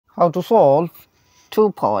How to solve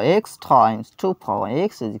 2 power x times 2 power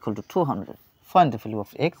x is equal to 200. Find the value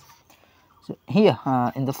of x. So here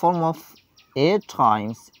in the form of a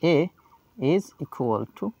times a is equal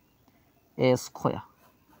to a square.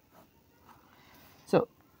 So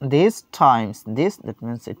this times this, that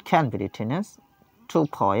means it can be written as 2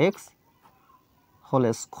 power x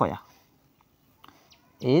whole square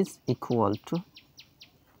is equal to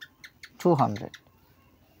 200.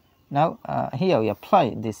 Now here we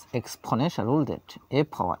apply this exponential rule that a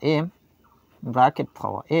power m bracket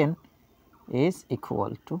power n is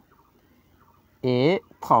equal to a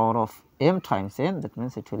power of m times n, that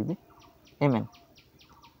means it will be mn.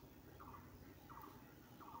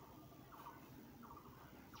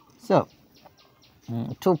 So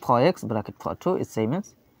 2 power x bracket power 2 is same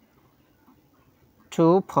as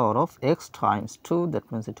 2 power of x times 2, that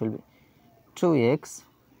means it will be 2x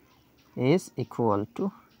is equal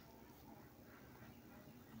to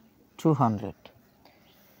 200.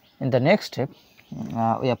 In the next step,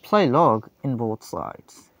 we apply log in both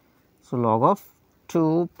sides. So log of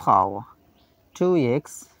 2 power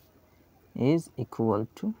 2x is equal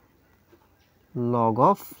to log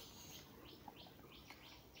of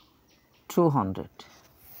 200.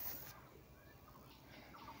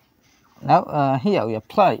 Now here we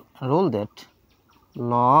apply a rule that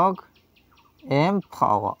log m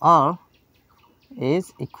power r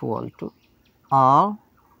is equal to r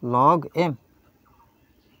log m.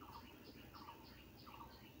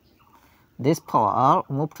 This power r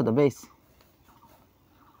move to the base.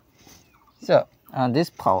 So this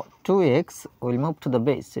power 2x will move to the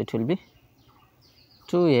base. So it will be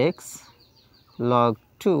 2x log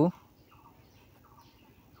 2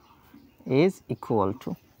 is equal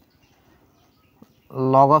to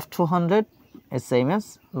log of 200 is same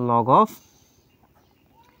as log of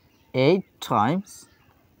 8 times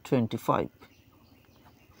 25.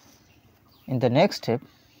 In the next step,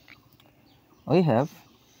 we have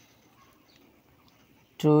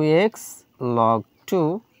 2x log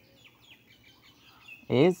 2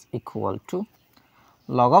 is equal to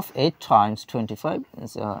log of 8 times 25.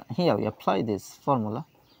 So here we apply this formula,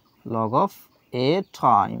 log of a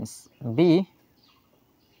times b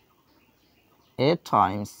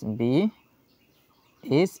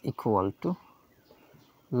is equal to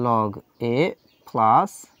log a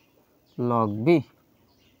plus log b.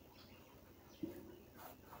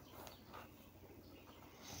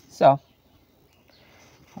 So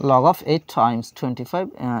log of 8 times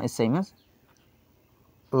 25 is same as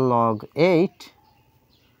log 8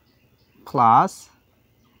 plus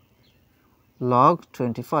log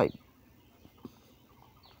 25.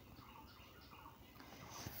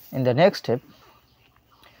 In the next step,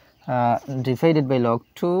 divided by log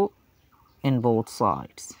 2 in both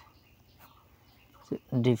sides. So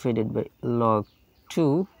divided by log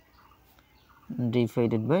 2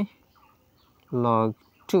 divided by log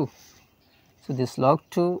 2. So this log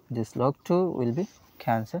 2 will be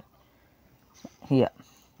cancelled. So here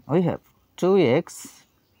we have 2x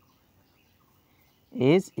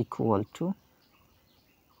is equal to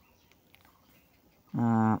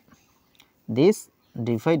this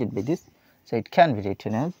divided by this, so it can be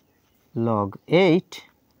written as log 8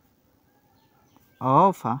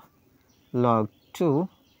 of log 2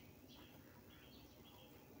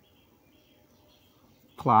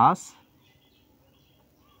 plus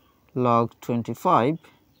log 25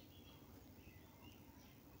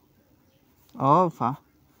 of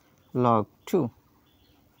log 2.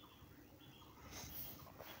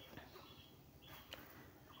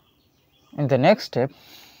 In the next step,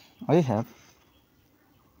 we have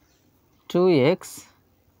 2x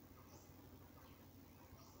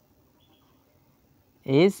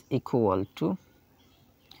is equal to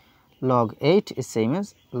log 8 is same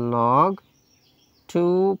as log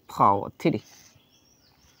 2 power 3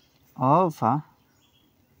 of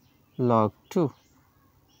log 2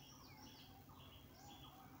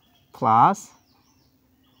 plus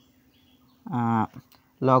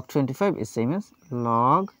log 25 is same as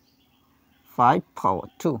log 5 power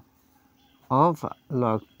 2 of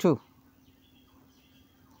log 2.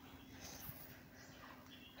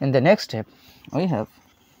 In the next step, we have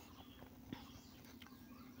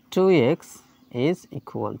 2x is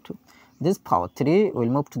equal to this power 3 will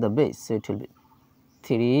move to the base, so it will be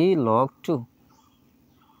 3 log 2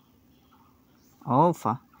 of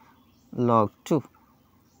log 2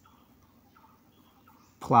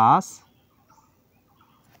 plus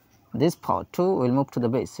this power 2 will move to the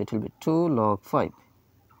base, so it will be 2 log 5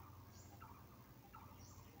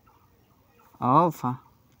 of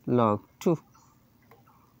log 2.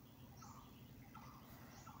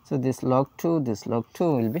 So this log 2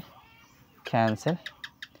 will be cancelled.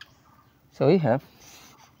 So we have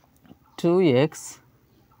 2x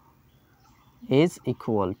is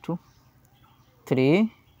equal to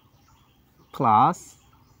 3 plus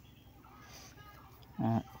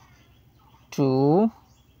 2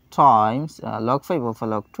 times log 5 over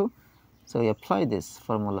log 2. So we apply this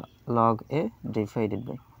formula, log A divided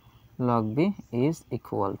by log B is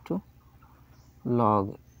equal to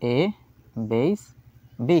log A base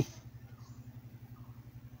B.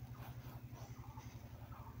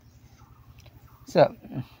 So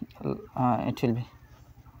it will be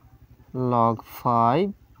log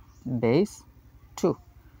 5 base 2.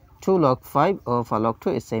 2 log 5 over log 2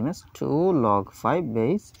 is same as 2 log 5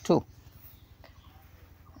 base 2.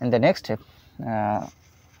 In the next step,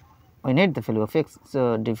 we need the value of x,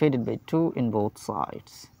 so divided by 2 in both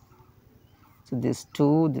sides. So this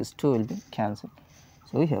 2 will be cancelled.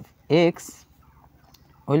 So we have x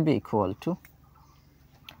will be equal to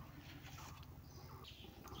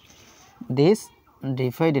this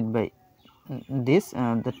divided by this,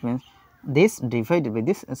 that means this divided by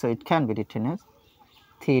this, so it can be written as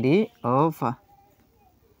 3 over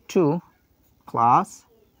 2 plus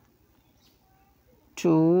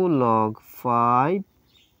 2 log 5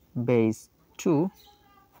 base 2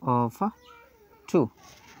 over 2.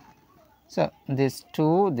 So this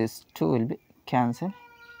 2 will be cancelled.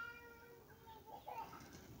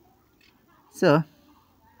 So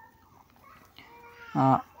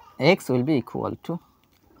x will be equal to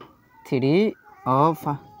 3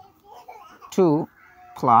 over 2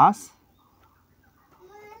 plus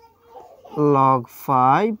log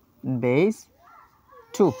 5 base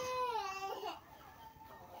 2.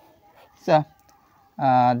 So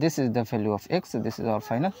this is the value of x. So this is our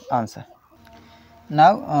final answer.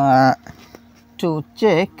 Now to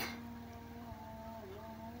check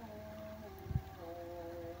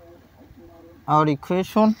our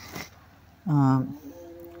equation,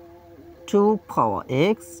 2 power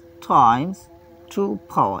x times 2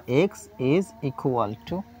 power x is equal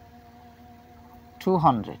to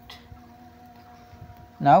 200.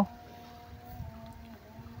 Now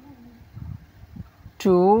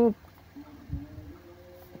 2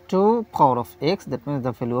 power of x, that means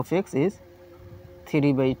the value of x is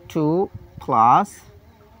 3 by 2 plus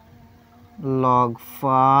log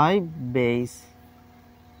 5 base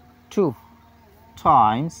 2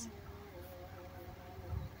 times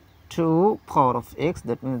 2 power of x,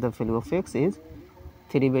 that means the value of x is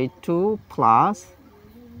 3 by 2 plus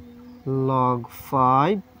log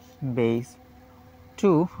 5 base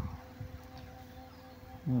 2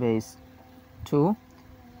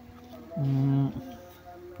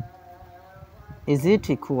 is it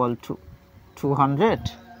equal to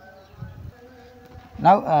 200?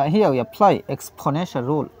 Now here we apply exponential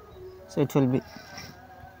rule, so it will be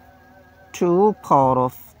 2 power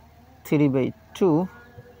of 3 by 2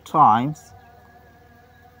 times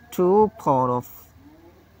 2 power of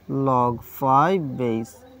log 5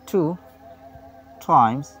 base 2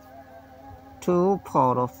 times 2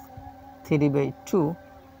 power of 3 by 2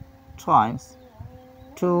 times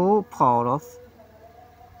 2 power of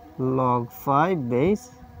log 5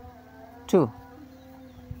 base 2.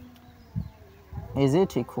 Is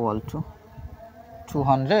it equal to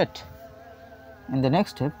 200? In the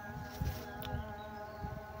next step,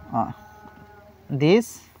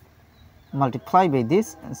 this multiply by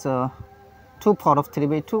this, so 2 power of 3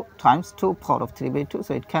 by 2 times 2 power of 3 by 2,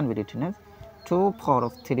 so it can be written as 2 power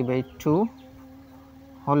of 3 by 2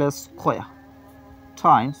 whole square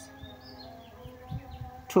times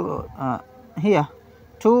 2 here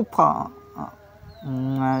 2 power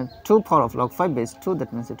of log 5 base 2,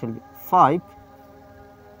 that means it will be 5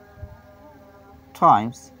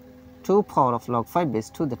 times 2 power of log 5 base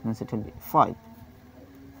 2, that means it will be 5,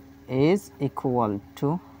 is equal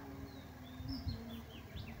to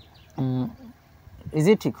is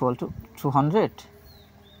it equal to 200?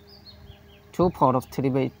 2 power of 3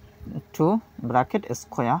 by 2 bracket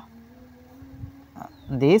square,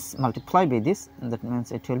 this multiply by this, that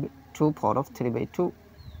means it will be 2 power of 3 by 2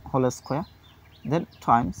 whole square, then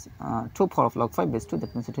times 2 power of log 5 base 2,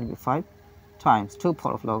 that means it will be 5, times 2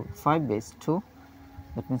 power of log 5 base 2,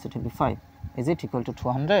 that means it will be 5. Is it equal to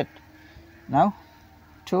 200? Now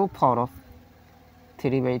 2 power of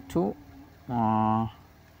 3 by 2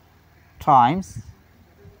 times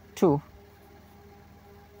 2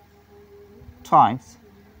 times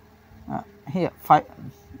here 5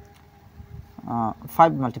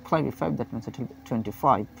 multiplied by 5, that means it will be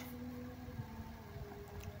 25.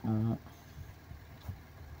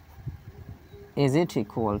 Is it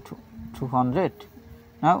equal to 200?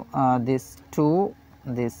 Now this 2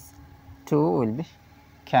 will be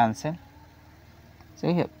cancelled.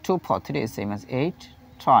 So here 2 power 3 is same as 8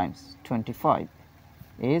 times 25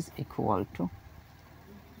 is equal to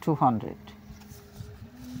 200.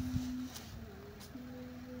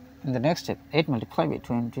 In the next step, 8 multiplied by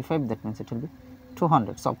 25, that means it will be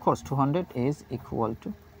 200. So of course 200 is equal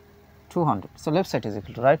to 200. So left side is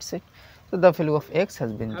equal to right side. So the value of x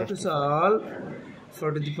has been justified. To solve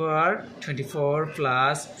 4 to the power 24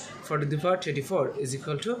 plus 4 to the power 24 is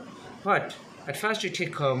equal to what? At first we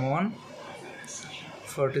take common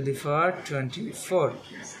 4 to the power 24.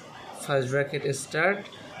 First bracket start,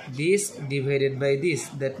 this divided by this,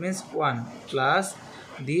 that means 1, plus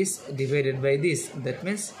this divided by this, that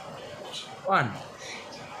means 1.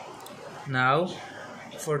 Now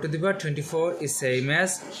 4 to the power 24 is same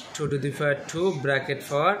as 2 to the power 2 bracket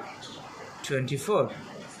for 24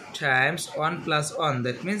 times 1 plus 1,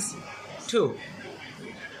 that means 2.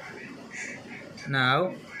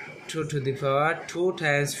 Now 2 to the power 2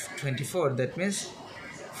 times 24, that means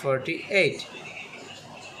 48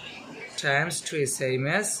 times 2 is same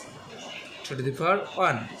as 2 to the power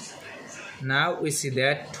 1. Now we see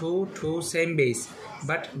that 2 same base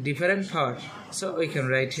but different power, so we can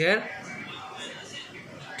write here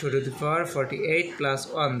 2 to the power 48 plus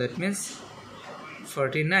 1, that means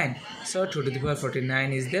 49. So 2 to the power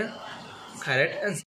 49 is the correct answer.